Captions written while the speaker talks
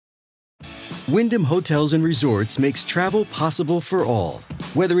Wyndham Hotels and Resorts makes travel possible for all.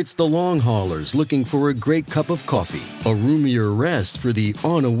 Whether it's the long haulers looking for a great cup of coffee, a roomier rest for the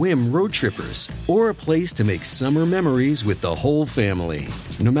on-a-whim road trippers, or a place to make summer memories with the whole family.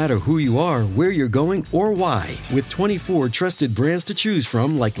 No matter who you are, where you're going, or why, with 24 trusted brands to choose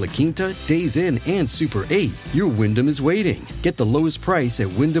from like La Quinta, Days Inn, and Super 8, your Wyndham is waiting. Get the lowest price at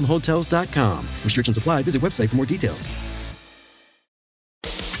WyndhamHotels.com. Restrictions apply. Visit website for more details.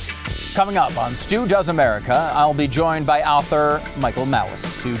 Coming up on Stu Does America, I'll be joined by author Michael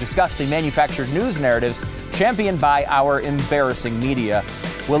Malice to discuss the manufactured news narratives championed by our embarrassing media.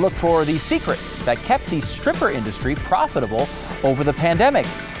 We'll look for the secret that kept the stripper industry profitable over the pandemic.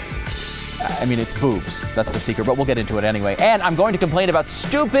 I mean, it's boobs. That's the secret, but we'll get into it anyway. And I'm going to complain about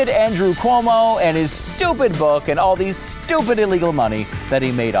stupid Andrew Cuomo and his stupid book and all these stupid illegal money that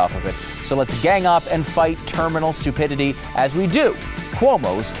he made off of it. So let's gang up and fight terminal stupidity as we do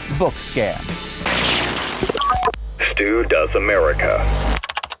Cuomo's book scam. Stu Does America.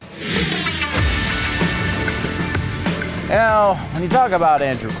 Now, when you talk about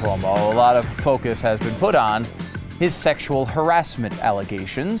Andrew Cuomo, a lot of focus has been put on his sexual harassment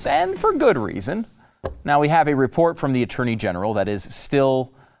allegations, and for good reason. Now, we have a report from the Attorney General that is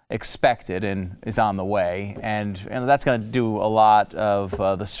still expected and is on the way, and that's going to do a lot of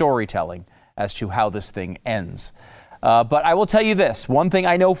the storytelling as to how this thing ends. But I will tell you this, one thing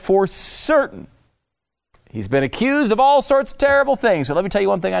I know for certain. He's been accused of all sorts of terrible things, but let me tell you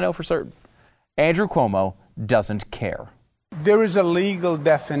one thing I know for certain. Andrew Cuomo doesn't care. There is a legal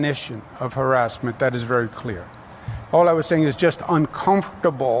definition of harassment that is very clear. All I was saying is just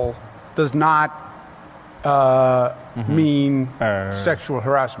uncomfortable does not mean sexual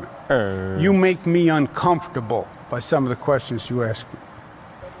harassment. You make me uncomfortable by some of the questions you ask me.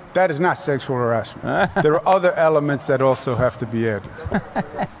 That is not sexual harassment. There are other elements that also have to be added.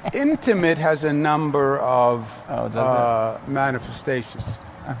 Intimate has a number of manifestations.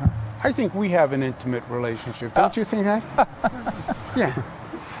 I think we have an intimate relationship. Don't you think that? Yeah.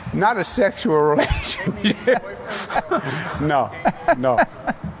 Not a sexual relationship. No.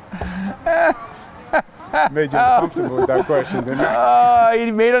 Made you uncomfortable with that question, didn't I?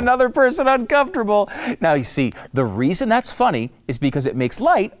 He made another person uncomfortable. Now, you see, the reason that's funny is because it makes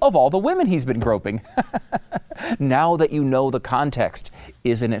light of all the women he's been groping. Now that you know the context,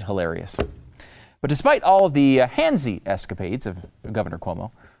 isn't it hilarious? But despite all of the handsy escapades of Governor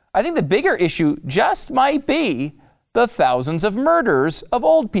Cuomo, I think the bigger issue just might be the thousands of murders of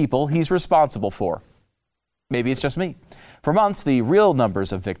old people he's responsible for. Maybe it's just me. For months, the real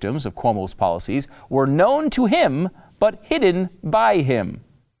numbers of victims of Cuomo's policies were known to him, but hidden by him.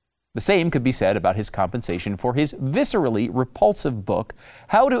 The same could be said about his compensation for his viscerally repulsive book,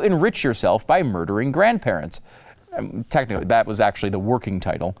 How to Enrich Yourself by Murdering Grandparents. Technically, that was actually the working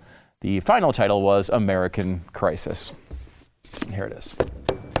title. The final title was American Crisis. Here it is.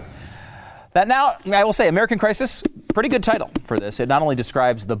 That now, I will say, American Crisis, pretty good title for this. It not only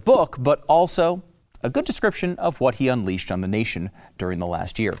describes the book, but also a good description of what he unleashed on the nation during the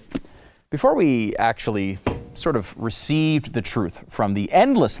last year. Before we actually sort of received the truth from the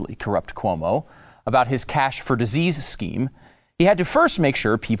endlessly corrupt Cuomo about his cash for disease scheme, he had to first make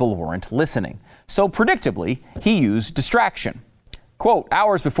sure people weren't listening. So predictably, he used distraction. Quote,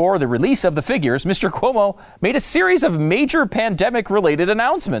 hours before the release of the figures, Mr. Cuomo made a series of major pandemic-related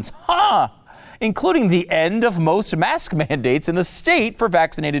announcements. Including the end of most mask mandates in the state for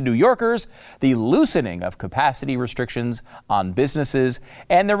vaccinated New Yorkers, the loosening of capacity restrictions on businesses,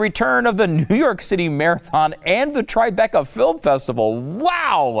 and the return of the New York City Marathon and the Tribeca Film Festival.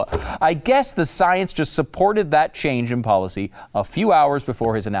 Wow! I guess the science just supported that change in policy a few hours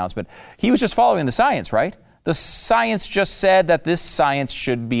before his announcement. He was just following the science, right? The science just said that this science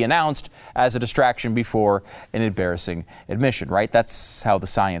should be announced as a distraction before an embarrassing admission, right? That's how the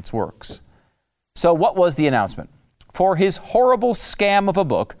science works. So what was the announcement? For his horrible scam of a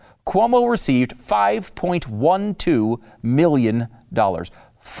book, Cuomo received $5.12 million.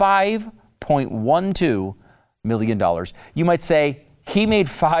 $5.12 million. You might say, he made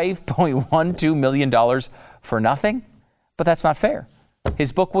 $5.12 million for nothing? But that's not fair.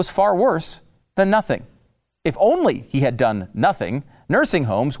 His book was far worse than nothing. If only he had done nothing, nursing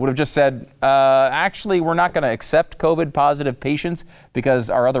homes would have just said, actually, we're not going to accept COVID-positive patients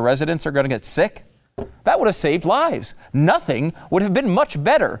because our other residents are going to get sick. That would have saved lives. Nothing would have been much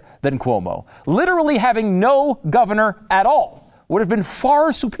better than Cuomo. Literally having no governor at all would have been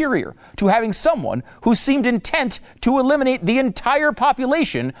far superior to having someone who seemed intent to eliminate the entire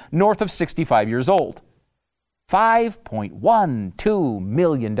population north of 65 years old. $5.12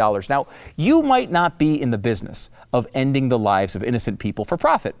 million. Now, you might not be in the business of ending the lives of innocent people for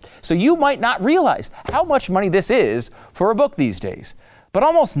profit, so you might not realize how much money this is for a book these days. But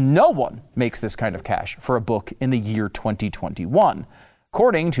almost no one makes this kind of cash for a book in the year 2021.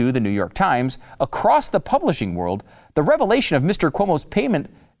 According to the New York Times, across the publishing world, the revelation of Mr. Cuomo's payment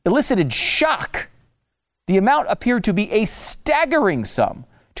elicited shock. The amount appeared to be a staggering sum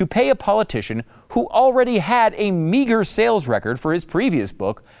to pay a politician who already had a meager sales record for his previous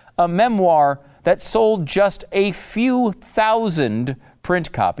book, a memoir that sold just a few thousand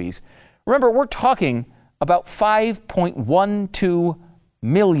print copies. Remember, we're talking about $5.12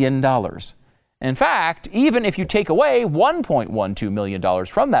 million. In fact, even if you take away $1.12 million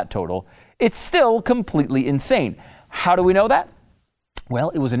from that total, it's still completely insane. How do we know that? Well,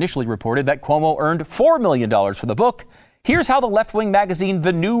 it was initially reported that Cuomo earned $4 million for the book. Here's how the left-wing magazine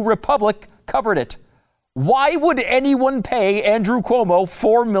The New Republic covered it. Why would anyone pay Andrew Cuomo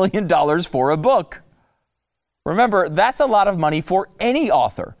 $4 million for a book? Remember, that's a lot of money for any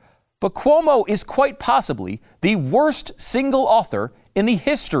author. But Cuomo is quite possibly the worst single author in the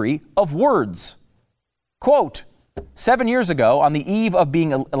history of words. Quote, 7 years ago, on the eve of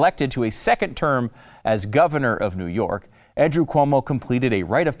being elected to a second term as governor of New York, Andrew Cuomo completed a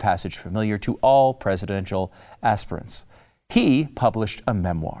rite of passage familiar to all presidential aspirants. He published a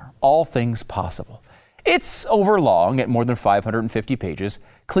memoir, All Things Possible. It's overlong at more than 550 pages,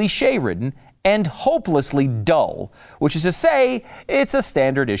 cliche-ridden, and hopelessly dull, which is to say, it's a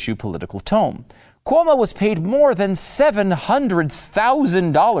standard issue political tome. Cuomo was paid more than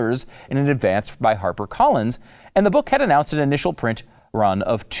 $700,000 in advance by HarperCollins, and the book had announced an initial print run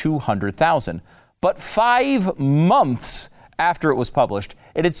of $200,000. But 5 months after it was published,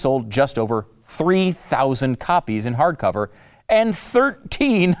 it had sold just over 3,000 copies in hardcover and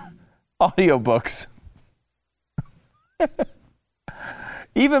 13 audiobooks.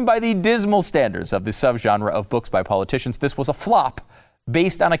 Even by the dismal standards of the subgenre of books by politicians, this was a flop.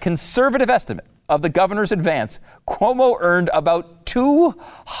 Based on a conservative estimate of the governor's advance, Cuomo earned about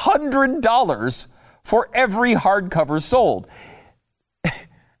 $200 for every hardcover sold.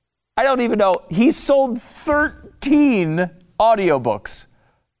 I don't even know. He sold 13 audiobooks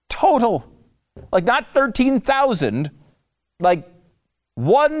total. Like not 13,000, like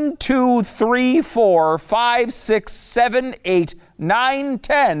 1, 2, 3, 4, 5, 6, 7, 8, 9,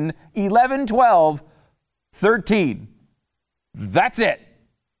 10, 11, 12, 13. That's it.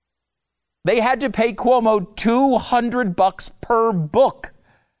 They had to pay Cuomo $200 per book.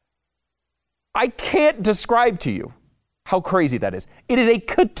 I can't describe to you how crazy that is. It is a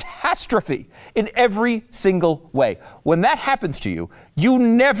catastrophe in every single way. When that happens to you, you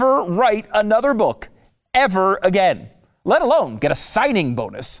never write another book ever again, let alone get a signing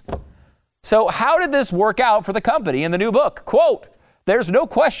bonus. So how did this work out for the company in the new book? Quote, there's no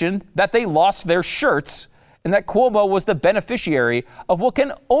question that they lost their shirts and that Cuomo was the beneficiary of what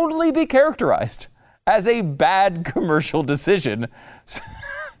can only be characterized as a bad commercial decision,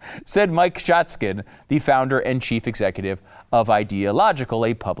 said Mike Shotskin, the founder and chief executive of Ideological,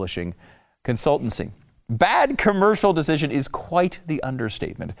 a publishing consultancy. Bad commercial decision is quite the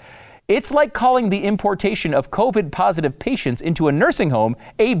understatement. It's like calling the importation of COVID-positive patients into a nursing home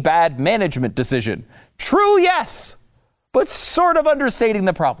a bad management decision. True, yes, but sort of understating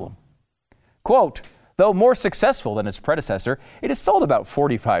the problem. Quote, though more successful than its predecessor, it has sold about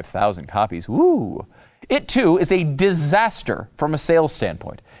 45,000 copies. Ooh. It, too, is a disaster from a sales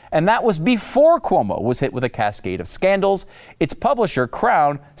standpoint. And that was before Cuomo was hit with a cascade of scandals. Its publisher,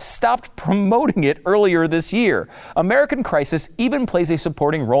 Crown, stopped promoting it earlier this year. American Crisis even plays a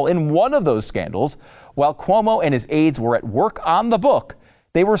supporting role in one of those scandals. While Cuomo and his aides were at work on the book,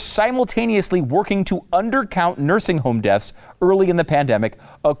 they were simultaneously working to undercount nursing home deaths early in the pandemic,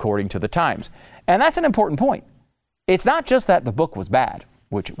 according to the Times. And that's an important point. It's not just that the book was bad,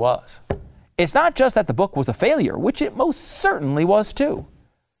 which it was. It's not just that the book was a failure, which it most certainly was too.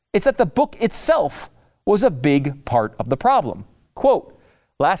 It's that the book itself was a big part of the problem. Quote,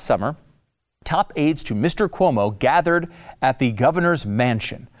 last summer, top aides to Mr. Cuomo gathered at the governor's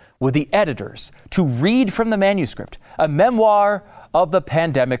mansion with the editors to read from the manuscript, a memoir of the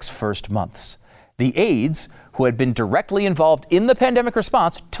pandemic's first months. The aides, who had been directly involved in the pandemic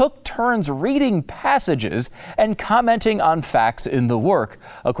response, took turns reading passages and commenting on facts in the work,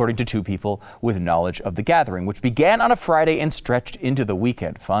 according to 2 people with knowledge of the gathering, which began on a Friday and stretched into the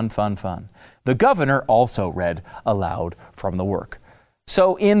weekend. Fun, fun, fun. The governor also read aloud from the work.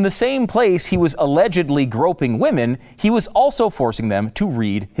 So in the same place he was allegedly groping women, he was also forcing them to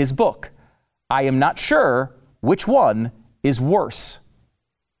read his book. I am not sure which one is worse.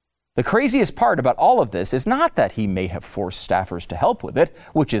 The craziest part about all of this is not that he may have forced staffers to help with it,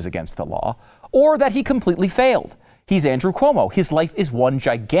 which is against the law, or that he completely failed. He's Andrew Cuomo. His life is one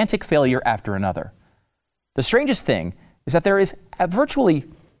gigantic failure after another. The strangest thing is that there is virtually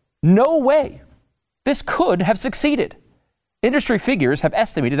no way this could have succeeded. Industry figures have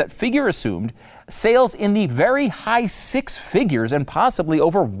estimated that Figure assumed sales in the very high six figures and possibly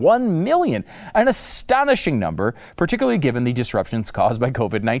over 1 million, an astonishing number, particularly given the disruptions caused by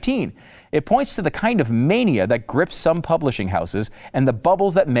COVID-19. It points to the kind of mania that grips some publishing houses and the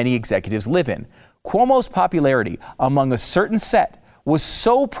bubbles that many executives live in. Cuomo's popularity among a certain set was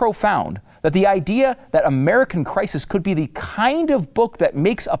so profound that the idea that American Crisis could be the kind of book that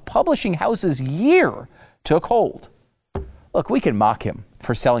makes a publishing house's year took hold. Look, we can mock him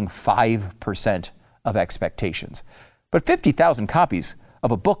for selling 5% of expectations, but 50,000 copies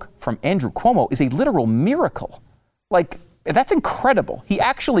of a book from Andrew Cuomo is a literal miracle. Like, that's incredible. He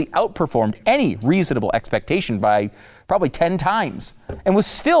actually outperformed any reasonable expectation by probably 10 times and was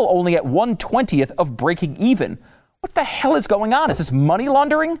still only at 1/20th of breaking even. What the hell is going on? Is this money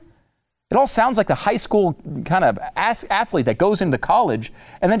laundering? It all sounds like the high school kind of athlete that goes into college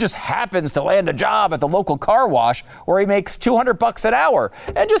and then just happens to land a job at the local car wash where he makes $200 an hour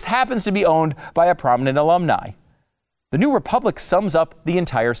and just happens to be owned by a prominent alumni. The New Republic sums up the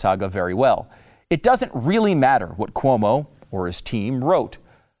entire saga very well. It doesn't really matter what Cuomo or his team wrote.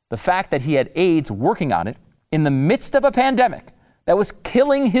 The fact that he had aides working on it in the midst of a pandemic that was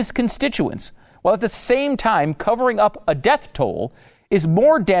killing his constituents, while at the same time covering up a death toll, is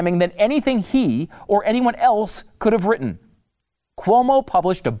more damning than anything he or anyone else could have written. Cuomo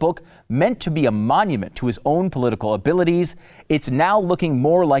published a book meant to be a monument to his own political abilities. It's now looking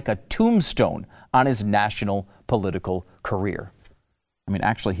more like a tombstone on his national political career. I mean,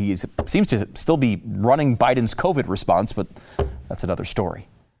 actually, he seems to still be running Biden's COVID response, but that's another story.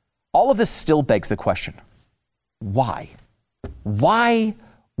 All of this still begs the question, why? Why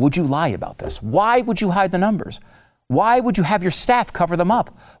would you lie about this? Why would you hide the numbers? Why would you have your staff cover them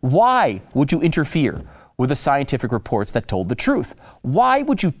up? Why would you interfere with the scientific reports that told the truth? Why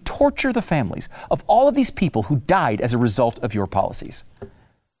would you torture the families of all of these people who died as a result of your policies?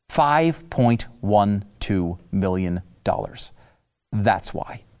 $5.12 million. That's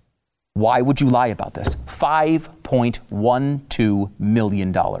why. Why would you lie about this? $5.12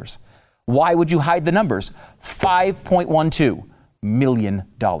 million. Why would you hide the numbers? $5.12 million.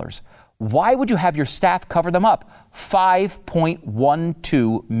 Why would you have your staff cover them up?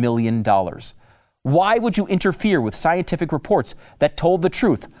 $5.12 million. Why would you interfere with scientific reports that told the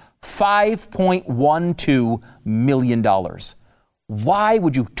truth? $5.12 million. Why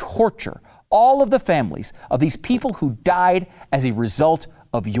would you torture all of the families of these people who died as a result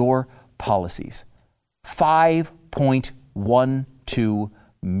of your policies? $5.12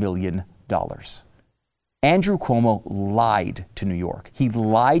 million. Andrew Cuomo lied to New York. He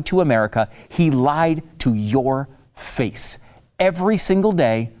lied to America. He lied to your face every single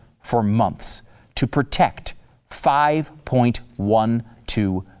day for months to protect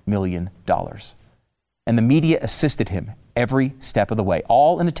 $5.12 million. And the media assisted him every step of the way,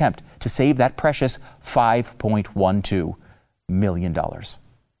 all in an attempt to save that precious $5.12 million. I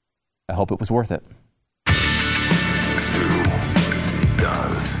hope it was worth it.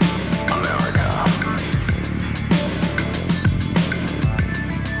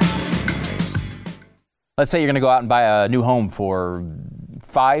 Let's say you're going to go out and buy a new home for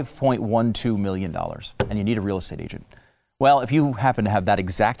 $5.12 million and you need a real estate agent. Well, if you happen to have that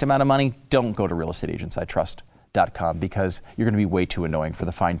exact amount of money, don't go to realestateagentsitrust.com because you're going to be way too annoying for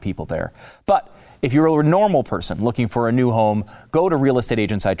the fine people there. But if you're a normal person looking for a new home, go to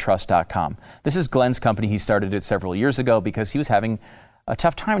realestateagentsitrust.com. This is Glenn's company. He started it several years ago because he was having a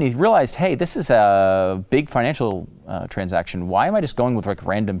tough time and he realized, hey, this is a big financial transaction. Why am I just going with like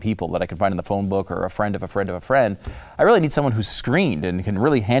random people that I can find in the phone book or a friend of a friend of a friend? I really need someone who's screened and can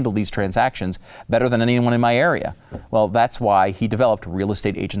really handle these transactions better than anyone in my area. Well, that's why he developed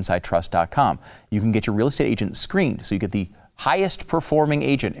realestateagentsitrust.com. You can get your real estate agent screened so you get the highest performing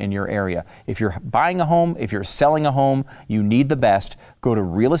agent in your area. If you're buying a home, if you're selling a home, you need the best. Go to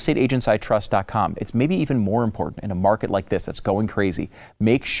realestateagentsitrust.com. It's maybe even more important in a market like this that's going crazy.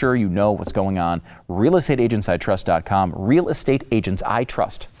 Make sure you know what's going on. Realestateagentsitrust.com.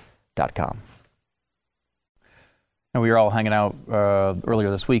 Realestateagentsitrust.com. And we were all hanging out earlier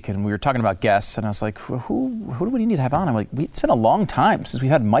this week, and we were talking about guests, and I was like, who do we need to have on? I'm like, it's been a long time since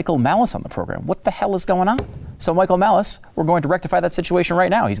we've had Michael Malice on the program. What the hell is going on? So Michael Malice, we're going to rectify that situation right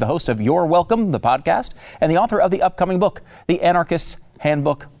now. He's the host of You're Welcome, the podcast, and the author of the upcoming book, The Anarchist's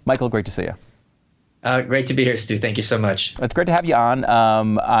Handbook. Michael, great to see you. Great to be here, Stu. Thank you so much. It's great to have you on.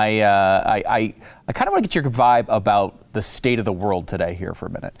 I kind of want to get your vibe about the state of the world today here for a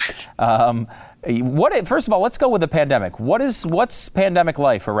minute. First of all, let's go with the pandemic. What's pandemic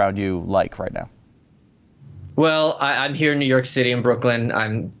life around you like right now? Well, I'm here in New York City in Brooklyn.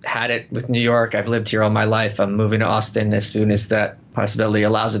 I'm had it with New York. I've lived here all my life. I'm moving to Austin as soon as that possibility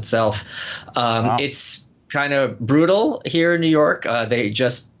allows itself. Wow. It's kind of brutal here in New York. They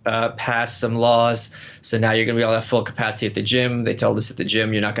just passed some laws. So now you're going to be able to have full capacity at the gym. They told us at the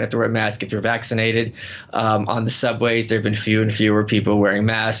gym you're not going to have to wear a mask if you're vaccinated. On the subways, there have been fewer and fewer people wearing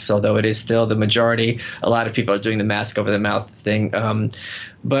masks, although it is still the majority. A lot of people are doing the mask over the mouth thing.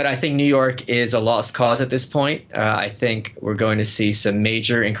 But I think New York is a lost cause at this point. I think we're going to see some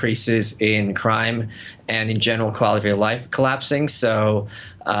major increases in crime and in general quality of life collapsing. So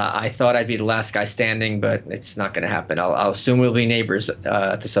I thought I'd be the last guy standing, but it's not going to happen. I'll assume we'll be neighbors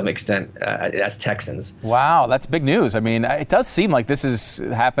to some extent as Texans. Wow, that's big news. I mean, it does seem like this is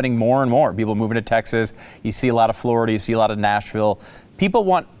happening more and more. People moving to Texas. You see a lot of Florida. You see a lot of Nashville. People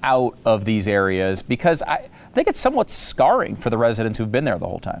want out of these areas because I think it's somewhat scarring for the residents who've been there the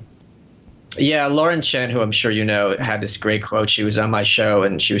whole time. Yeah, Lauren Chen, who I'm sure you know, had this great quote. She was on my show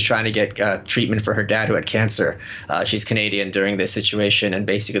and she was trying to get treatment for her dad who had cancer. She's Canadian during this situation, and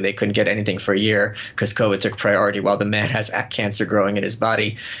basically they couldn't get anything for a year because COVID took priority while the man has cancer growing in his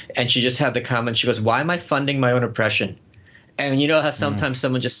body. And she just had the comment, she goes, "Why am I funding my own oppression?" And you know how sometimes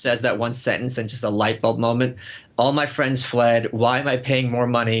someone just says that one sentence and just a light bulb moment? All my friends fled. Why am I paying more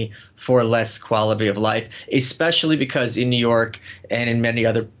money for less quality of life? Especially because in New York and in many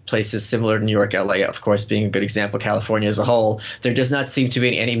other places similar to New York, LA, of course, being a good example, California as a whole, there does not seem to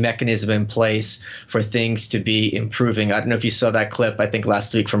be any mechanism in place for things to be improving. I don't know if you saw that clip, I think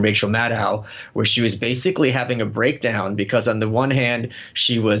last week from Rachel Maddow, where she was basically having a breakdown because on the one hand,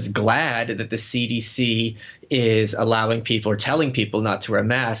 she was glad that the CDC is allowing people or telling people not to wear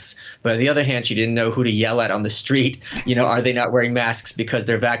masks. But on the other hand, she didn't know who to yell at on the street. You know, are they not wearing masks because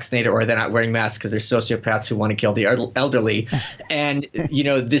they're vaccinated, or are they not wearing masks because they're sociopaths who want to kill the elderly? And, you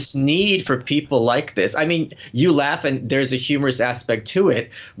know, this need for people like this, I mean, you laugh and there's a humorous aspect to it.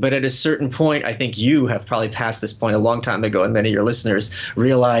 But at a certain point, I think you have probably passed this point a long time ago, and many of your listeners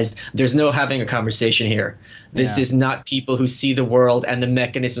realized there's no having a conversation here. This is not people who see the world and the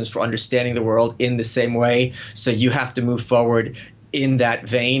mechanisms for understanding the world in the same way. So you have to move forward in that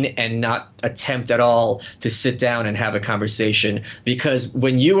vein and not attempt at all to sit down and have a conversation. Because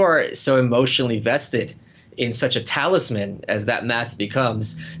when you are so emotionally vested in such a talisman as that mask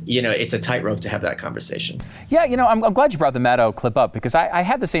becomes, you know, it's a tightrope to have that conversation. Yeah, you know, I'm glad you brought the Maddow clip up because I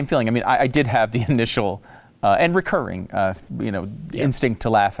had the same feeling. I mean, I did have the initial and recurring, instinct to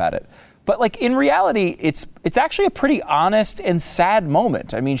laugh at it. But like in reality, it's actually a pretty honest and sad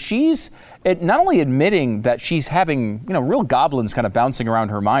moment. I mean, she's not only admitting that she's having, you know, real goblins kind of bouncing around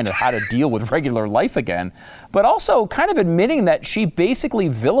her mind of how to deal with regular life again, but also kind of admitting that she basically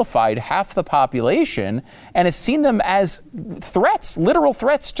vilified half the population and has seen them as threats, literal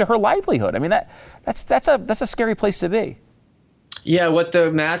threats to her livelihood. I mean, that's a scary place to be. Yeah, what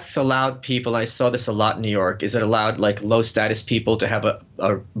the masks allowed people, and I saw this a lot in New York, is it allowed like low status people to have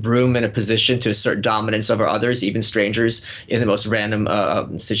a room and a position to assert dominance over others, even strangers, in the most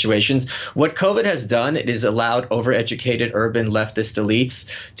random situations. What COVID has done, it has allowed overeducated urban leftist elites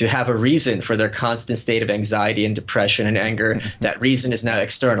to have a reason for their constant state of anxiety and depression and anger. That reason is now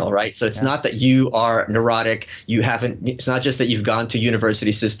external, right? So it's not that you are neurotic. It's not just that you've gone to a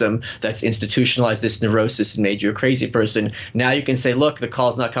university system that's institutionalized this neurosis and made you a crazy person. Now you can say, look, the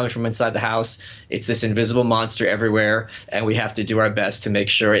call's not coming from inside the house. It's this invisible monster everywhere, and we have to do our best to make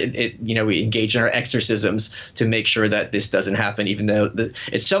sure we engage in our exorcisms to make sure that this doesn't happen. Even though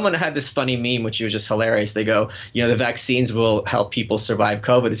someone had this funny meme, which was just hilarious. They go, you know, the vaccines will help people survive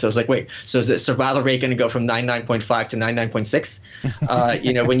COVID. So I was like, wait, so is the survival rate going to go from 99.5 to 99.6?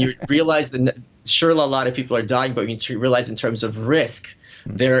 You know, when you realize that sure, a lot of people are dying, but when you realize in terms of risk,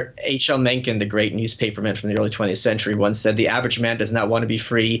 there, H.L. Mencken, the great newspaperman from the early 20th century, once said, the average man does not want to be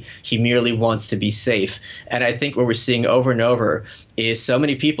free. He merely wants to be safe. And I think what we're seeing over and over is so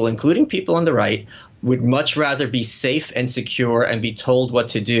many people, including people on the right, would much rather be safe and secure and be told what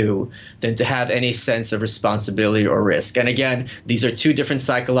to do than to have any sense of responsibility or risk. And again, these are two different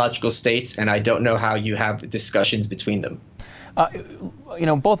psychological states, and I don't know how you have discussions between them.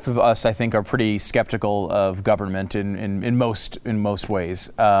 Both of us, I think, are pretty skeptical of government in most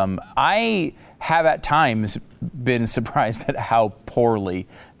ways. I have at times been surprised at how poorly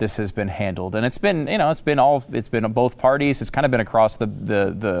this has been handled, and it's been on both parties. It's kind of been across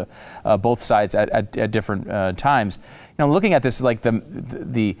the both sides at different times. Looking at this, like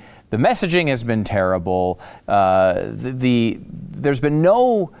the messaging has been terrible. There's been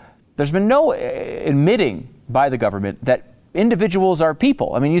no admitting by the government that individuals are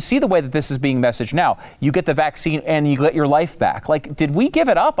people. I mean, you see the way that this is being messaged now. You get the vaccine and you get your life back. Like, did we give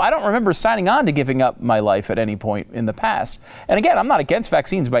it up? I don't remember signing on to giving up my life at any point in the past. And again, I'm not against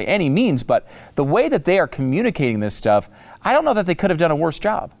vaccines by any means, but the way that they are communicating this stuff, I don't know that they could have done a worse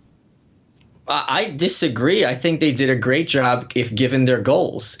job. I disagree. I think they did a great job if given their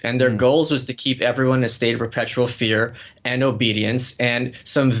goals. And their goals was to keep everyone in a state of perpetual fear and obedience. And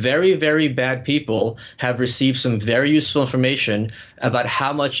some very, very bad people have received some very useful information about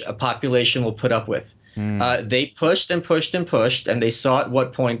how much a population will put up with. They pushed and pushed and pushed, and they saw at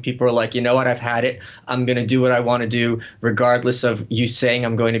what point people were like, you know what, I've had it. I'm going to do what I want to do, regardless of you saying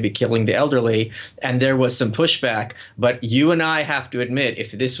I'm going to be killing the elderly. And there was some pushback. But you and I have to admit,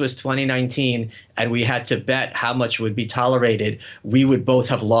 if this was 2019 and we had to bet how much would be tolerated, we would both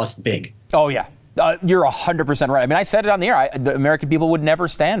have lost big. Oh, yeah. You're 100% right. I mean, I said it on the air. The American people would never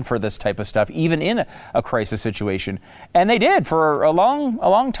stand for this type of stuff, even in a crisis situation, and they did for a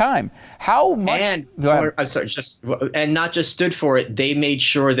long time. How much? And go ahead. I'm sorry, and not just stood for it. They made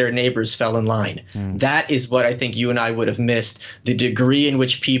sure their neighbors fell in line. That is what I think you and I would have missed: the degree in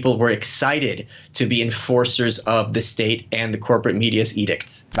which people were excited to be enforcers of the state and the corporate media's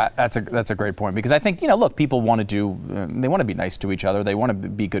edicts. That's a great point, because I think look, people want to they want to be nice to each other. They want to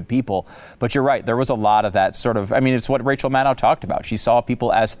be good people, but you're right. There was a lot of that sort of, I mean, it's what Rachel Maddow talked about. She saw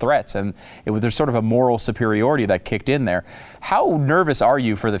people as threats, and there's sort of a moral superiority that kicked in there. How nervous are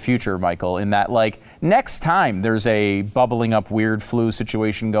you for the future, Michael, in that, like, next time there's a bubbling up weird flu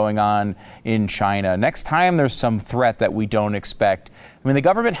situation going on in China, next time there's some threat that we don't expect? I mean, the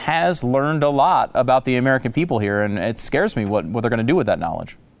government has learned a lot about the American people here, and it scares me what they're going to do with that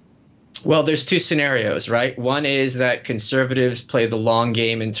knowledge. Well, there's two scenarios, right? One is that conservatives play the long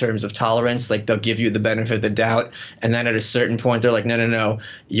game in terms of tolerance, like they'll give you the benefit of the doubt, and then at a certain point they're like, no,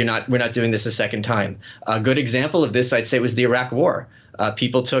 we're not doing this a second time. A good example of this, I'd say, was the Iraq War.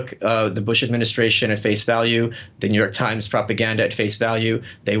 People took the Bush administration at face value, the New York Times propaganda at face value.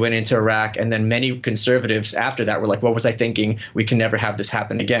 They went into Iraq, and then many conservatives after that were like, what was I thinking? We can never have this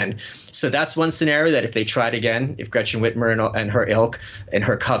happen again. So that's one scenario, that if they tried again, if Gretchen Whitmer and her ilk and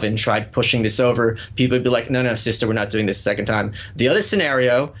her coven tried pushing this over, people would be like, no, sister, we're not doing this a second time. The other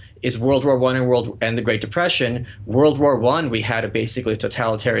scenario is World War I and the Great Depression. World War I, we had a basically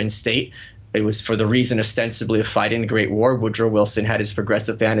totalitarian state. It was for the reason ostensibly of fighting the Great War. Woodrow Wilson had his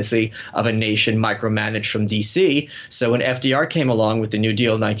progressive fantasy of a nation micromanaged from D.C. So when FDR came along with the New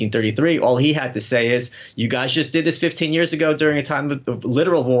Deal in 1933, all he had to say is, you guys just did this 15 years ago during a time of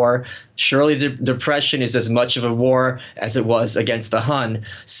literal war. Surely the Depression is as much of a war as it was against the Hun.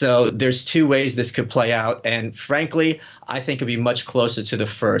 So there's two ways this could play out. And frankly, I think it'd be much closer to the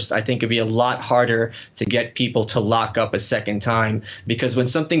first. I think it'd be a lot harder to get people to lock up a second time, because when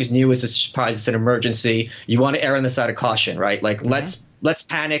something's new, it's a surprise, it's an emergency, you want to err on the side of caution, right? Like, let's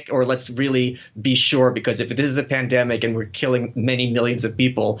panic, or let's really be sure, because if this is a pandemic and we're killing many millions of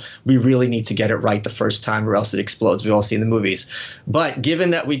people, we really need to get it right the first time, or else it explodes. We've all seen the movies. But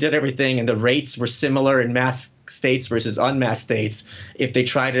given that we did everything and the rates were similar in masked states versus unmasked states, if they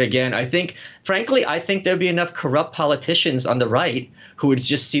tried it again, I think there'd be enough corrupt politicians on the right who would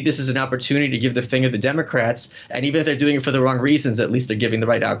just see this as an opportunity to give the finger to the Democrats. And even if they're doing it for the wrong reasons, at least they're giving the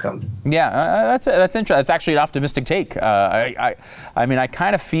right outcome. Yeah, that's interesting. That's actually an optimistic take. I mean, I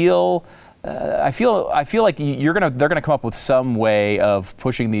kind of feel. I feel like they're gonna come up with some way of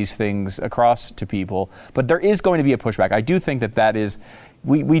pushing these things across to people, but there is going to be a pushback. I do think that is.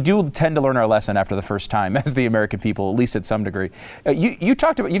 We do tend to learn our lesson after the first time as the American people, at least at some degree. You've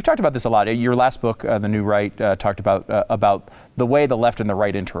talked about this a lot. Your last book, The New Right, talked about the way the left and the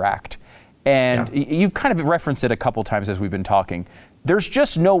right interact, and you've kind of referenced it a couple times as we've been talking. There's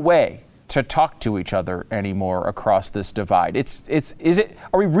just no way to talk to each other anymore across this divide.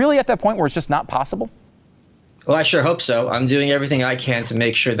 Are we really at that point where it's just not possible? Well, I sure hope so. I'm doing everything I can to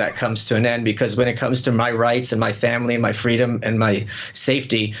make sure that comes to an end, because when it comes to my rights and my family and my freedom and my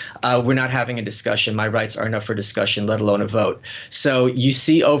safety, we're not having a discussion. My rights aren't up for discussion, let alone a vote. So you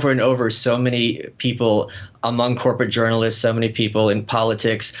see over and over so many people among corporate journalists, so many people in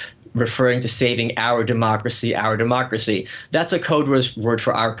politics referring to saving our democracy, our democracy. That's a code word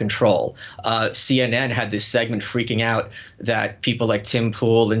for our control. CNN had this segment freaking out that people like Tim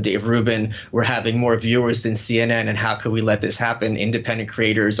Pool and Dave Rubin were having more viewers than CNN, and how could we let this happen? Independent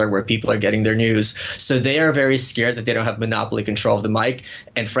creators are where people are getting their news. So they are very scared that they don't have monopoly control of the mic.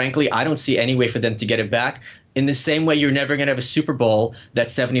 And frankly, I don't see any way for them to get it back. In the same way, you're never going to have a Super Bowl that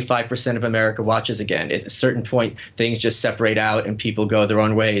 75% of America watches again. At a certain point, things just separate out and people go their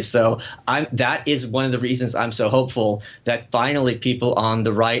own ways. So that is one of the reasons I'm so hopeful that finally people on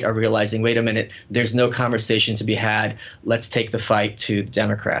the right are realizing, wait a minute, there's no conversation to be had. Let's take the fight to the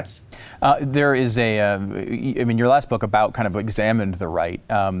Democrats. There is your last book about kind of examined the right.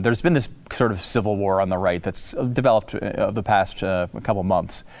 There's been this sort of civil war on the right that's developed the past couple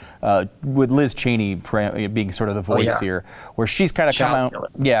months with Liz Cheney being sort of the voice here, where she's kind of come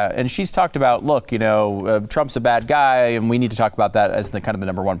out, and she's talked about, look, Trump's a bad guy, and we need to talk about that as the kind of the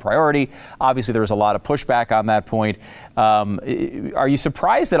number one priority. Obviously, there was a lot of pushback on that point. Are you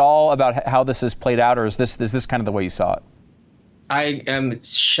surprised at all about how this has played out, or is this kind of the way you saw it? I am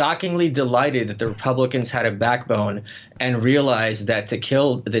shockingly delighted that the Republicans had a backbone and realized that to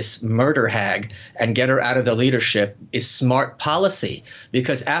kill this murder hag and get her out of the leadership is smart policy.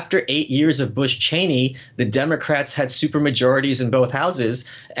 Because after 8 years of Bush-Cheney, the Democrats had supermajorities in both houses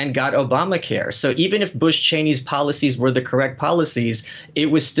and got Obamacare. So even if Bush-Cheney's policies were the correct policies,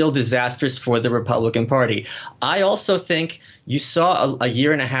 it was still disastrous for the Republican Party. I also think you saw a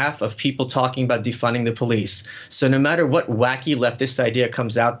year and a half of people talking about defunding the police. So no matter what wacky leftist idea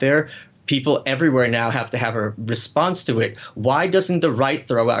comes out there, people everywhere now have to have a response to it. Why doesn't the right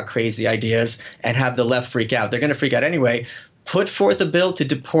throw out crazy ideas and have the left freak out? They're going to freak out anyway. Put forth a bill to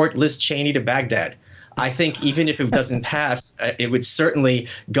deport Liz Cheney to Baghdad. I think even if it doesn't pass, it would certainly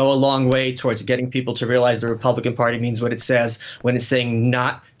go a long way towards getting people to realize the Republican Party means what it says when it's saying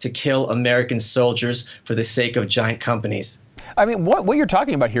not to kill American soldiers for the sake of giant companies. I mean, what you're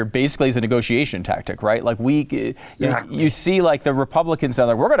talking about here basically is a negotiation tactic, right? Like you see like the Republicans are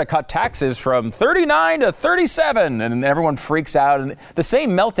like, we're going to cut taxes from 39 to 37, and everyone freaks out. And the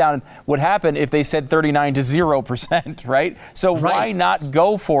same meltdown would happen if they said 39 to 0%, right? So why not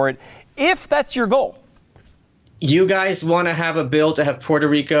go for it if that's your goal? You guys want to have a bill to have Puerto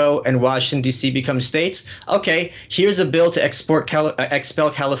Rico and Washington, D.C. become states? Okay, here's a bill to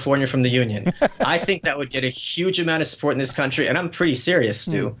expel California from the Union. I think that would get a huge amount of support in this country, and I'm pretty serious,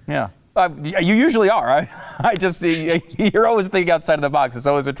 Stu. Yeah. You usually are. You're always thinking outside of the box. It's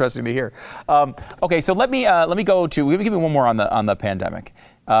always interesting to hear. Okay, so let me give me one more on the pandemic.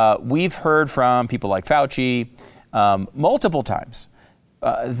 We've heard from people like Fauci multiple times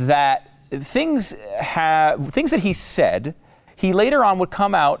that things that he said, he later on would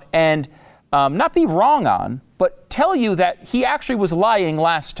come out and not be wrong on, but tell you that he actually was lying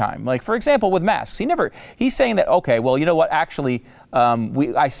last time. Like, for example, with masks. He's saying that, okay, well, you know what, actually,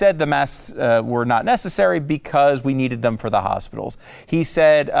 I said the masks were not necessary because we needed them for the hospitals. He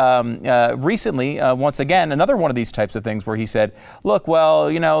said recently, once again, another one of these types of things where he said, look, well,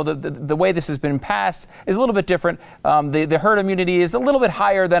 the way this has been passed is a little bit different. The herd immunity is a little bit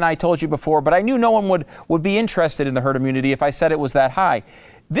higher than I told you before, but I knew no one would be interested in the herd immunity if I said it was that high.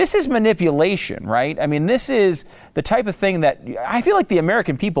 This is manipulation, right? I mean, this is the type of thing that I feel like the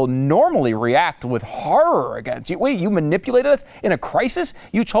American people normally react with horror against. Wait, you manipulated us in a crisis?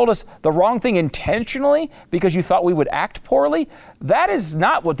 You told us the wrong thing intentionally because you thought we would act poorly? That is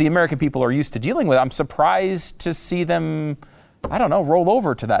not what the American people are used to dealing with. I'm surprised to see them, roll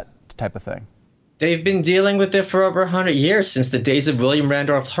over to that type of thing. They've been dealing with it for over 100 years, since the days of William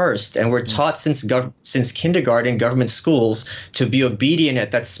Randolph Hearst, and we're taught since kindergarten in government schools to be obedient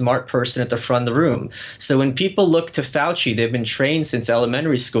at that smart person at the front of the room. So when people look to Fauci, they've been trained since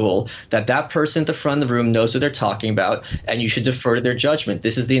elementary school that person at the front of the room knows what they're talking about, and you should defer to their judgment.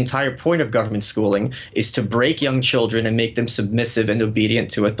 This is the entire point of government schooling, is to break young children and make them submissive and obedient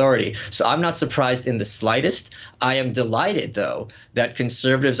to authority. So I'm not surprised in the slightest. I am delighted, though, that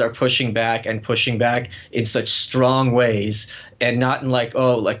conservatives are pushing back in such strong ways, and not in like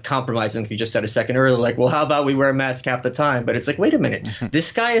compromising, like you just said a second earlier, like, well, how about we wear a mask half the time? But it's like, wait a minute,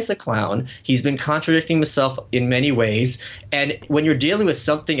 this guy is a clown. He's been contradicting himself in many ways. And when you're dealing with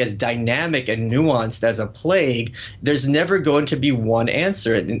something as dynamic and nuanced as a plague, there's never going to be one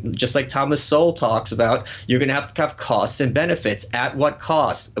answer. And just like Thomas Sowell talks about, you're going to have costs and benefits. At what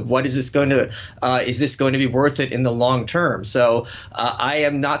cost? What is this going to be worth it in the long term? So I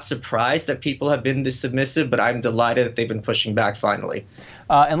am not surprised that people have been this submissive, but I'm delighted that they've been pushing back back finally.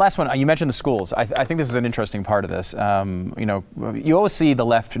 And last one, you mentioned the schools. I think this is an interesting part of this. You always see the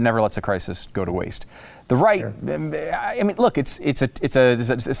left never lets a crisis go to waste. The right, I mean, look, it's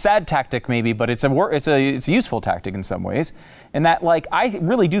a sad tactic maybe, but it's a useful tactic in some ways. And that, like, I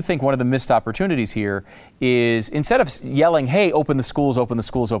really do think one of the missed opportunities here is, instead of yelling, "Hey, open the schools, open the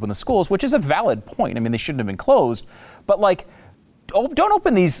schools, open the schools," which is a valid point. I mean, they shouldn't have been closed, but like, don't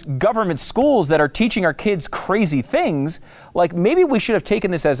open these government schools that are teaching our kids crazy things. Like, maybe we should have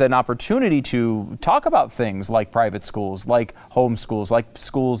taken this as an opportunity to talk about things like private schools, like home schools, like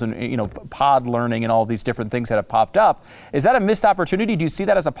schools and, pod learning and all these different things that have popped up. Is that a missed opportunity? Do you see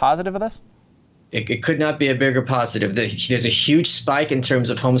that as a positive of this? It could not be a bigger positive. There's a huge spike in terms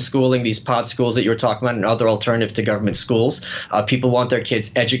of homeschooling, these pod schools that you were talking about, and other alternative to government schools. People want their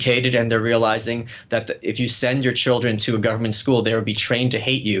kids educated, and they're realizing that if you send your children to a government school, they will be trained to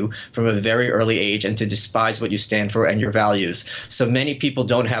hate you from a very early age and to despise what you stand for and your values. So many people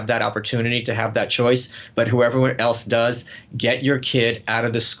don't have that opportunity to have that choice, but whoever else does, get your kid out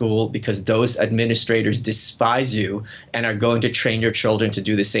of the school, because those administrators despise you and are going to train your children to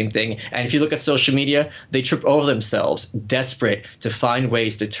do the same thing. And if you look at social media, they trip over themselves, desperate to find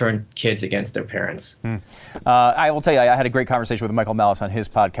ways to turn kids against their parents. I will tell you, I had a great conversation with Michael Malice on his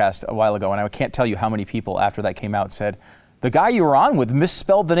podcast a while ago, and I can't tell you how many people after that came out said, the guy you were on with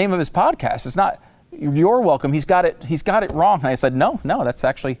misspelled the name of his podcast. It's not You're Welcome. He's got it wrong. And I said, no, that's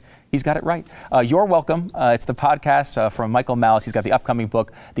actually, he's got it right. You're Welcome. It's the podcast from Michael Malice. He's got the upcoming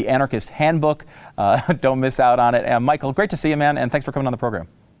book, The Anarchist Handbook. Don't miss out on it. And Michael, great to see you, man, and thanks for coming on the program.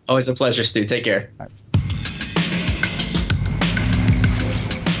 Always a pleasure, Stu. Take care. All right.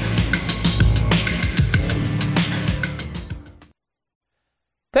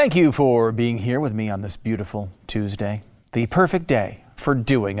 Thank you for being here with me on this beautiful Tuesday, the perfect day for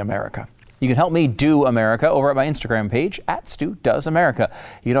doing America. You can help me do America over at my Instagram page, @StuDoesAmerica.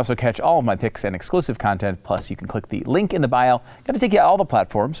 You can also catch all of my picks and exclusive content. Plus, you can click the link in the bio. Going to take you to all the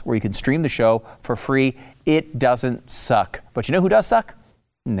platforms where you can stream the show for free. It doesn't suck. But you know who does suck?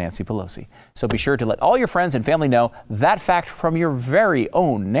 Nancy Pelosi. So be sure to let all your friends and family know that fact from your very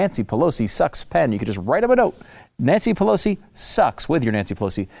own Nancy Pelosi Sucks pen. You can just write them a note. Nancy Pelosi sucks with your Nancy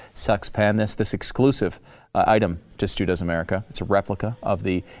Pelosi Sucks pen. This exclusive item to Stu Does America. It's a replica of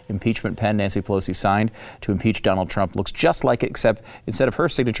the impeachment pen Nancy Pelosi signed to impeach Donald Trump. Looks just like it, except instead of her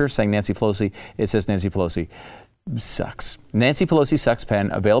signature saying Nancy Pelosi, it says Nancy Pelosi Sucks. Nancy Pelosi Sucks pen,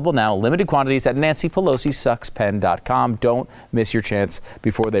 available now, limited quantities at nancypelosisuckspen.com. Don't miss your chance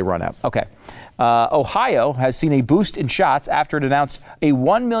before they run out. Okay. Ohio has seen a boost in shots after it announced a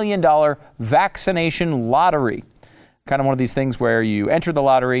 $1 million vaccination lottery. Kind of one of these things where you enter the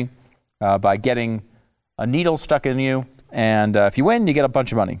lottery by getting a needle stuck in you, and if you win, you get a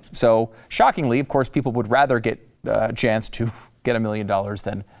bunch of money. So shockingly, of course, people would rather get a chance to get $1 million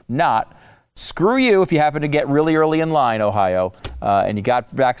than not. Screw you if you happen to get really early in line, Ohio, and you got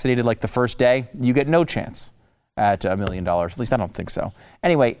vaccinated like the first day, you get no chance at $1 million. At least I don't think so.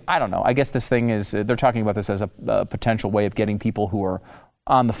 Anyway, I don't know. I guess this thing is, they're talking about this as a potential way of getting people who are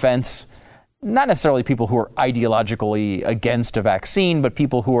on the fence, not necessarily people who are ideologically against a vaccine, but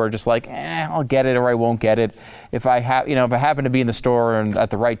people who are just like, I'll get it or I won't get it. If I happen to be in the store and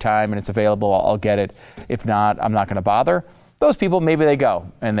at the right time and it's available, I'll get it. If not, I'm not going to bother. Those people, maybe they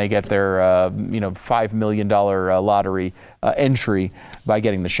go and they get their, $5 million lottery entry by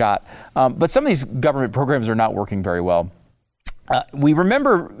getting the shot. But some of these government programs are not working very well. We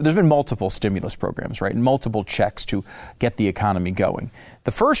remember there's been multiple stimulus programs, right? And multiple checks to get the economy going.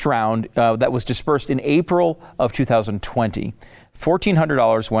 The first round that was dispersed in April of 2020,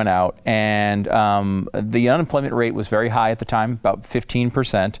 $1,400 went out, and the unemployment rate was very high at the time, about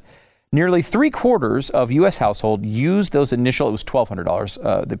 15%. Nearly 3/4 of U.S. households used those initial, it was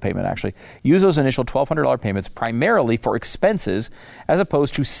 $1,200, the payment actually, used those initial $1,200 payments primarily for expenses as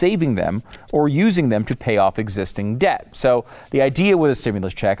opposed to saving them or using them to pay off existing debt. So the idea with a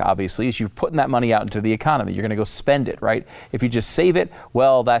stimulus check, obviously, is you're putting that money out into the economy. You're going to go spend it, right? If you just save it,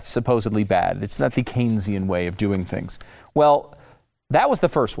 well, that's supposedly bad. It's not the Keynesian way of doing things. Well, that was the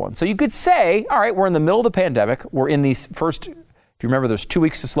first one. So you could say, all right, we're in the middle of the pandemic. We're in these first, if you remember, there's 2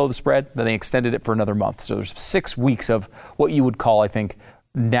 weeks to slow the spread, then they extended it for another month. So there's 6 weeks of what you would call, I think,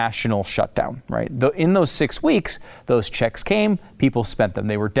 national shutdown, right? In those 6 weeks, those checks came, people spent them.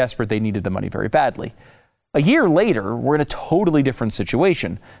 They were desperate. They needed the money very badly. A year later, we're in a totally different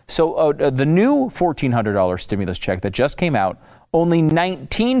situation. So the new $1,400 stimulus check that just came out, only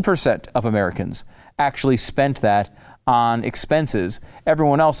 19% of Americans actually spent that on expenses.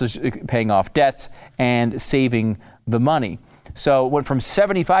 Everyone else is paying off debts and saving the money. So it went from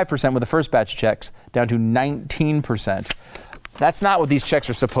 75% with the first batch of checks down to 19%. That's not what these checks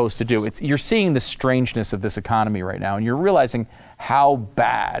are supposed to do. You're seeing the strangeness of this economy right now, and you're realizing how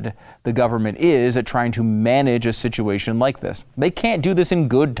bad the government is at trying to manage a situation like this. They can't do this in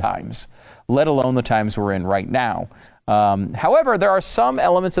good times, let alone the times we're in right now. However, there are some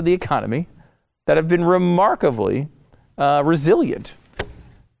elements of the economy that have been remarkably resilient.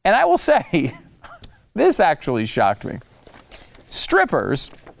 And I will say, this actually shocked me.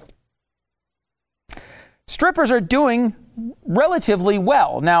 Strippers are doing relatively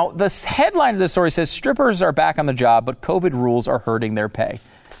well. Now, the headline of the story says strippers are back on the job, but COVID rules are hurting their pay.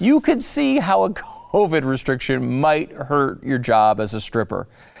 You could see how a COVID restriction might hurt your job as a stripper.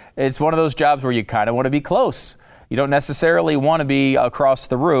 It's one of those jobs where you kind of want to be close. You don't necessarily want to be across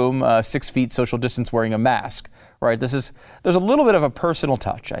the room, 6 feet social distance wearing a mask, right? There's a little bit of a personal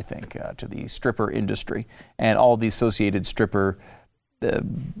touch, I think, to the stripper industry and all the associated stripper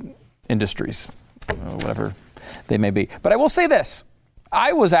industries, whatever they may be. But I will say this.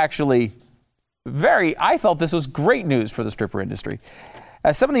 I felt this was great news for the stripper industry.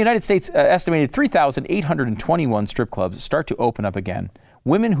 As some of the United States estimated 3,821 strip clubs start to open up again,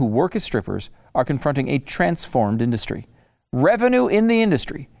 women who work as strippers are confronting a transformed industry. Revenue in the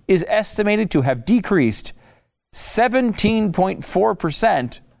industry is estimated to have decreased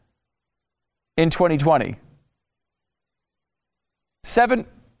 17.4% in 2020.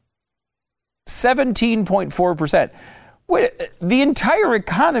 17.4%. Wait, the entire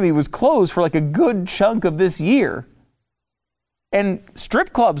economy was closed for like a good chunk of this year. And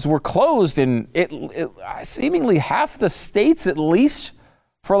strip clubs were closed in seemingly half the states at least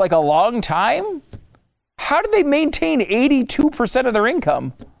for like a long time. How did they maintain 82% of their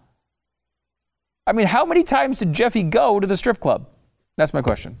income? I mean, how many times did Jeffy go to the strip club? That's my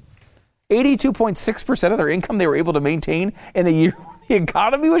question. 82.6% of their income they were able to maintain in a year when the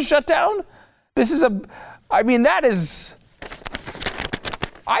economy was shut down?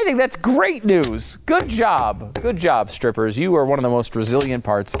 I think that's great news. Good job. Good job, strippers. You are one of the most resilient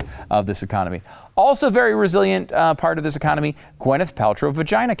parts of this economy. Also very resilient part of this economy, Gwyneth Paltrow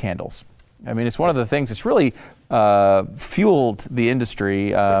vagina candles. I mean, it's one of the things that's really fueled the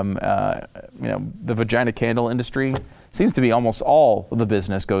industry. The vagina candle industry seems to be almost all of the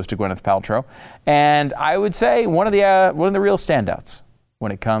business goes to Gwyneth Paltrow. And I would say one of the real standouts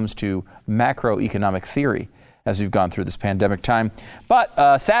when it comes to macroeconomic theory as we've gone through this pandemic time.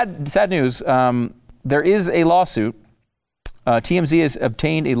 But sad news, there is a lawsuit. TMZ has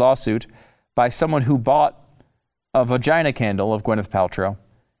obtained a lawsuit by someone who bought a vagina candle of Gwyneth Paltrow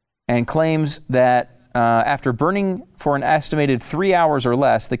and claims that after burning for an estimated 3 hours or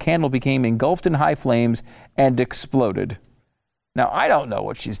less, the candle became engulfed in high flames and exploded. Now, I don't know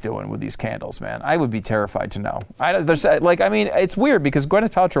what she's doing with these candles, man. I would be terrified to know. It's weird because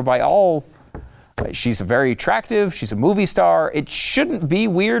Gwyneth Paltrow, she's very attractive. She's a movie star. It shouldn't be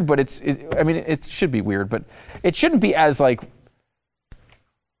weird, but it should be weird, but it shouldn't be as as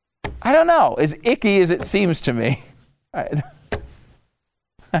icky as it seems to me. I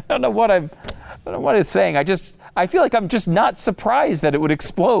don't know what it's saying. I feel like I'm just not surprised that it would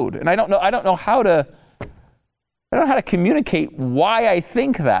explode, and I don't know how to communicate why I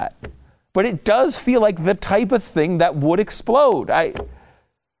think that, but it does feel like the type of thing that would explode.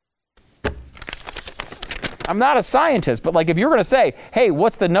 I'm not a scientist, but if you're going to say, hey,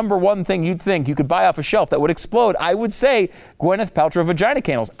 what's the number one thing you'd think you could buy off a shelf that would explode? I would say Gwyneth Paltrow vagina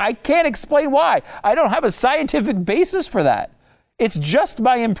candles. I can't explain why. I don't have a scientific basis for that. It's just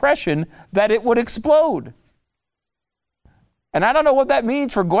my impression that it would explode. And I don't know what that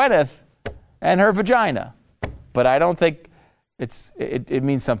means for Gwyneth and her vagina, but I don't think it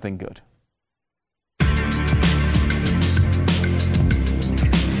means something good.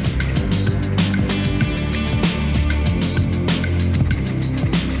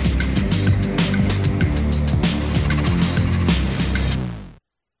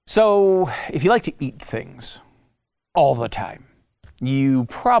 So, if you like to eat things all the time, you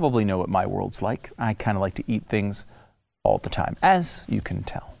probably know what my world's like. I kind of like to eat things all the time, as you can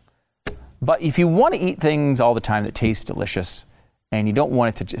tell. But if you want to eat things all the time that taste delicious, and you don't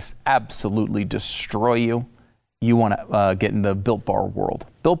want it to just absolutely destroy you, you want to get in the Built Bar world.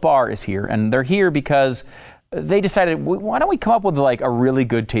 Built Bar is here, and they're here because they decided, why don't we come up with a really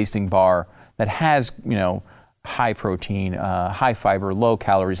good tasting bar that has, high protein, high fiber, low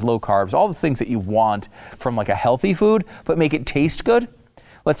calories, low carbs, all the things that you want from a healthy food, but make it taste good.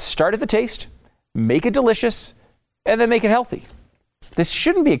 Let's start at the taste, make it delicious, and then make it healthy. This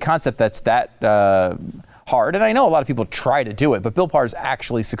shouldn't be a concept that's that hard, and I know a lot of people try to do it, but Built Bar's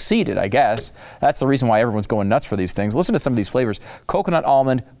actually succeeded, I guess. That's the reason why everyone's going nuts for these things. Listen to some of these flavors: coconut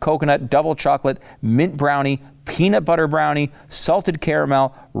almond, coconut, double chocolate, mint brownie, peanut butter brownie, salted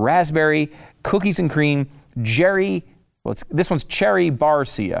caramel, raspberry, cookies and cream, Jerry. Well, this one's Cherry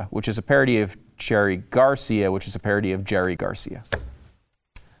Barcia, which is a parody of Cherry Garcia, which is a parody of Jerry Garcia.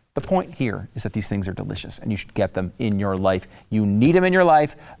 The point here is that these things are delicious, and you should get them in your life. You need them in your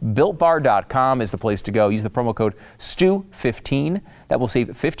life. BuiltBar.com is the place to go. Use the promo code STU15. That will save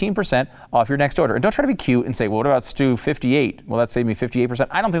 15% off your next order. And don't try to be cute and say, well, what about STU58? Well, that saved me 58%.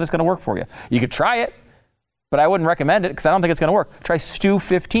 I don't think that's going to work for you. You could try it, but I wouldn't recommend it because I don't think it's going to work. Try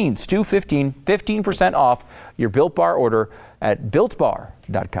STU15. STU15, 15% off your Built Bar order at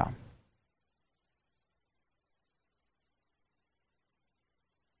BuiltBar.com.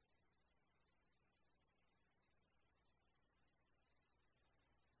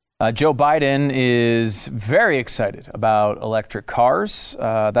 Joe Biden is very excited about electric cars.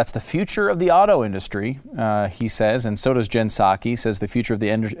 That's the future of the auto industry, he says, and so does Jen Psaki. Says the future of the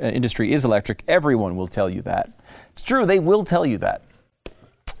industry is electric. Everyone will tell you that. It's true. They will tell you that.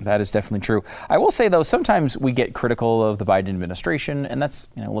 That is definitely true. I will say, though, sometimes we get critical of the Biden administration, and that's,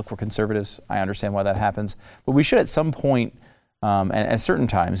 look, we're conservatives. I understand why that happens. But we should at some point, and at certain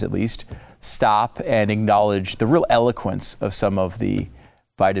times at least, stop and acknowledge the real eloquence of some of the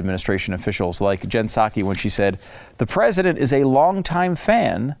Biden administration officials, like Jen Psaki when she said, the president is a longtime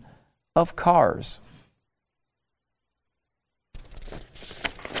fan of cars.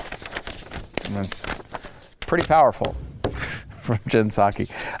 And that's pretty powerful from Jen Psaki.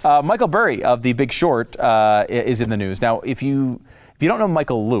 Michael Burry of The Big Short is in the news. Now, if you don't know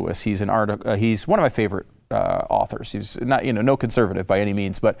Michael Lewis, he's he's one of my favorite authors. He's not, no conservative by any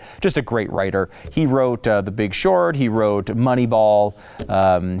means, but just a great writer. He wrote The Big Short. He wrote Moneyball.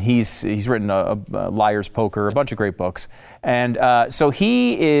 He's written Liar's Poker, a bunch of great books. And so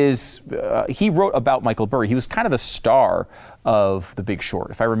he wrote about Michael Burry. He was kind of the star of The Big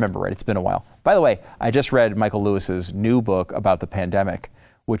Short, if I remember right. It's been a while. By the way, I just read Michael Lewis's new book about the pandemic,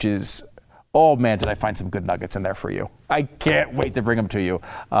 which is, oh man, did I find some good nuggets in there for you. I can't wait to bring them to you.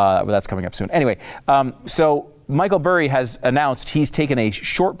 But that's coming up soon. Anyway, so Michael Burry has announced he's taken a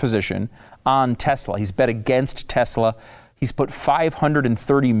short position on Tesla. He's bet against Tesla. He's put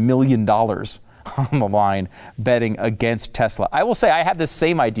 $530 million on the line betting against Tesla. I will say I had this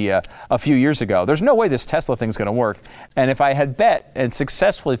same idea a few years ago. There's no way this Tesla thing's going to work. And if I had bet and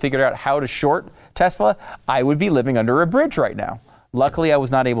successfully figured out how to short Tesla, I would be living under a bridge right now. Luckily, I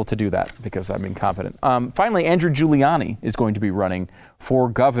was not able to do that because I'm incompetent. Finally, Andrew Giuliani is going to be running for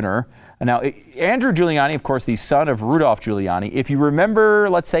governor. Now, Andrew Giuliani, of course, the son of Rudolph Giuliani. If you remember,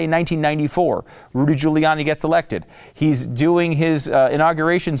 let's say 1994, Rudy Giuliani gets elected. He's doing his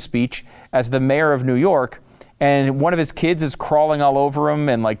inauguration speech as the mayor of New York, and one of his kids is crawling all over him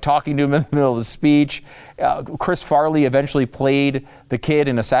and talking to him in the middle of the speech. Chris Farley eventually played the kid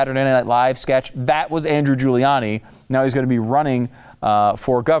in a Saturday Night Live sketch. That was Andrew Giuliani. Now he's going to be running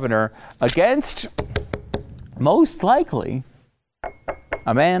for governor against, most likely,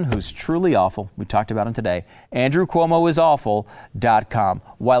 a man who's truly awful. We talked about him today. AndrewCuomoisAwful.com.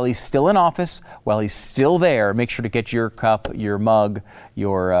 While he's still in office, while he's still there, make sure to get your cup, your mug,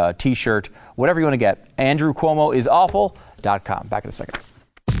 your T-shirt, whatever you want to get. AndrewCuomoisAwful.com. Back in a second.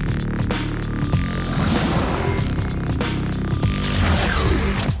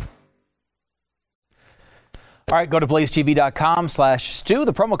 All right, go to blazetv.com/stew.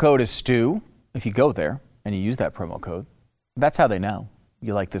 The promo code is STEW. If you go there and you use that promo code, that's how they know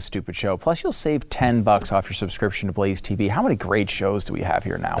you like this stupid show. Plus, you'll save $10 off your subscription to Blaze TV. How many great shows do we have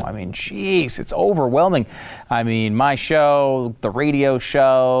here now? I mean, geez, it's overwhelming. I mean, my show, the radio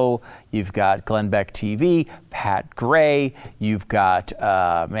show, you've got Glenn Beck TV, Pat Gray, you've got,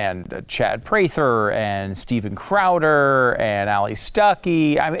 Chad Prather and Steven Crowder and Ali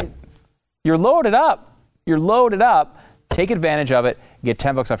Stuckey. I mean, you're loaded up. You're loaded up. Take advantage of it. Get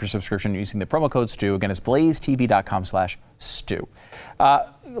 $10 off your subscription using the promo code STEW. Again, it's blazetv.com/stew.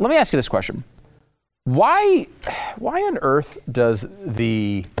 Let me ask you this question. Why on earth does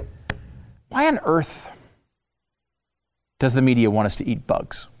the media want us to eat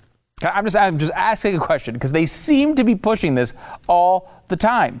bugs? I'm just asking a question because they seem to be pushing this all the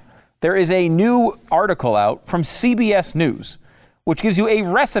time. There is a new article out from CBS News which gives you a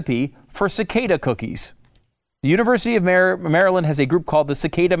recipe for cicada cookies. The University of Maryland has a group called the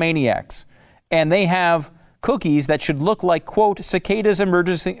Cicada Maniacs, and they have cookies that should look like, quote, cicadas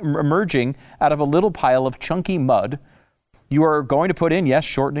emerging out of a little pile of chunky mud. You are going to put in, yes,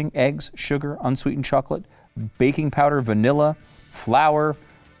 shortening, eggs, sugar, unsweetened chocolate, baking powder, vanilla, flour,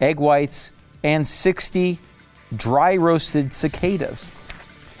 egg whites, and 60 dry roasted cicadas.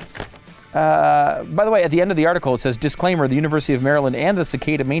 By the way, at the end of the article, it says, disclaimer, the University of Maryland and the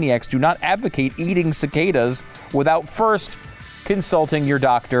cicada maniacs do not advocate eating cicadas without first consulting your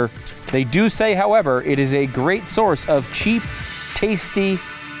doctor. They do say, however, it is a great source of cheap, tasty,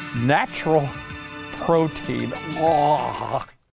 natural protein. Oh.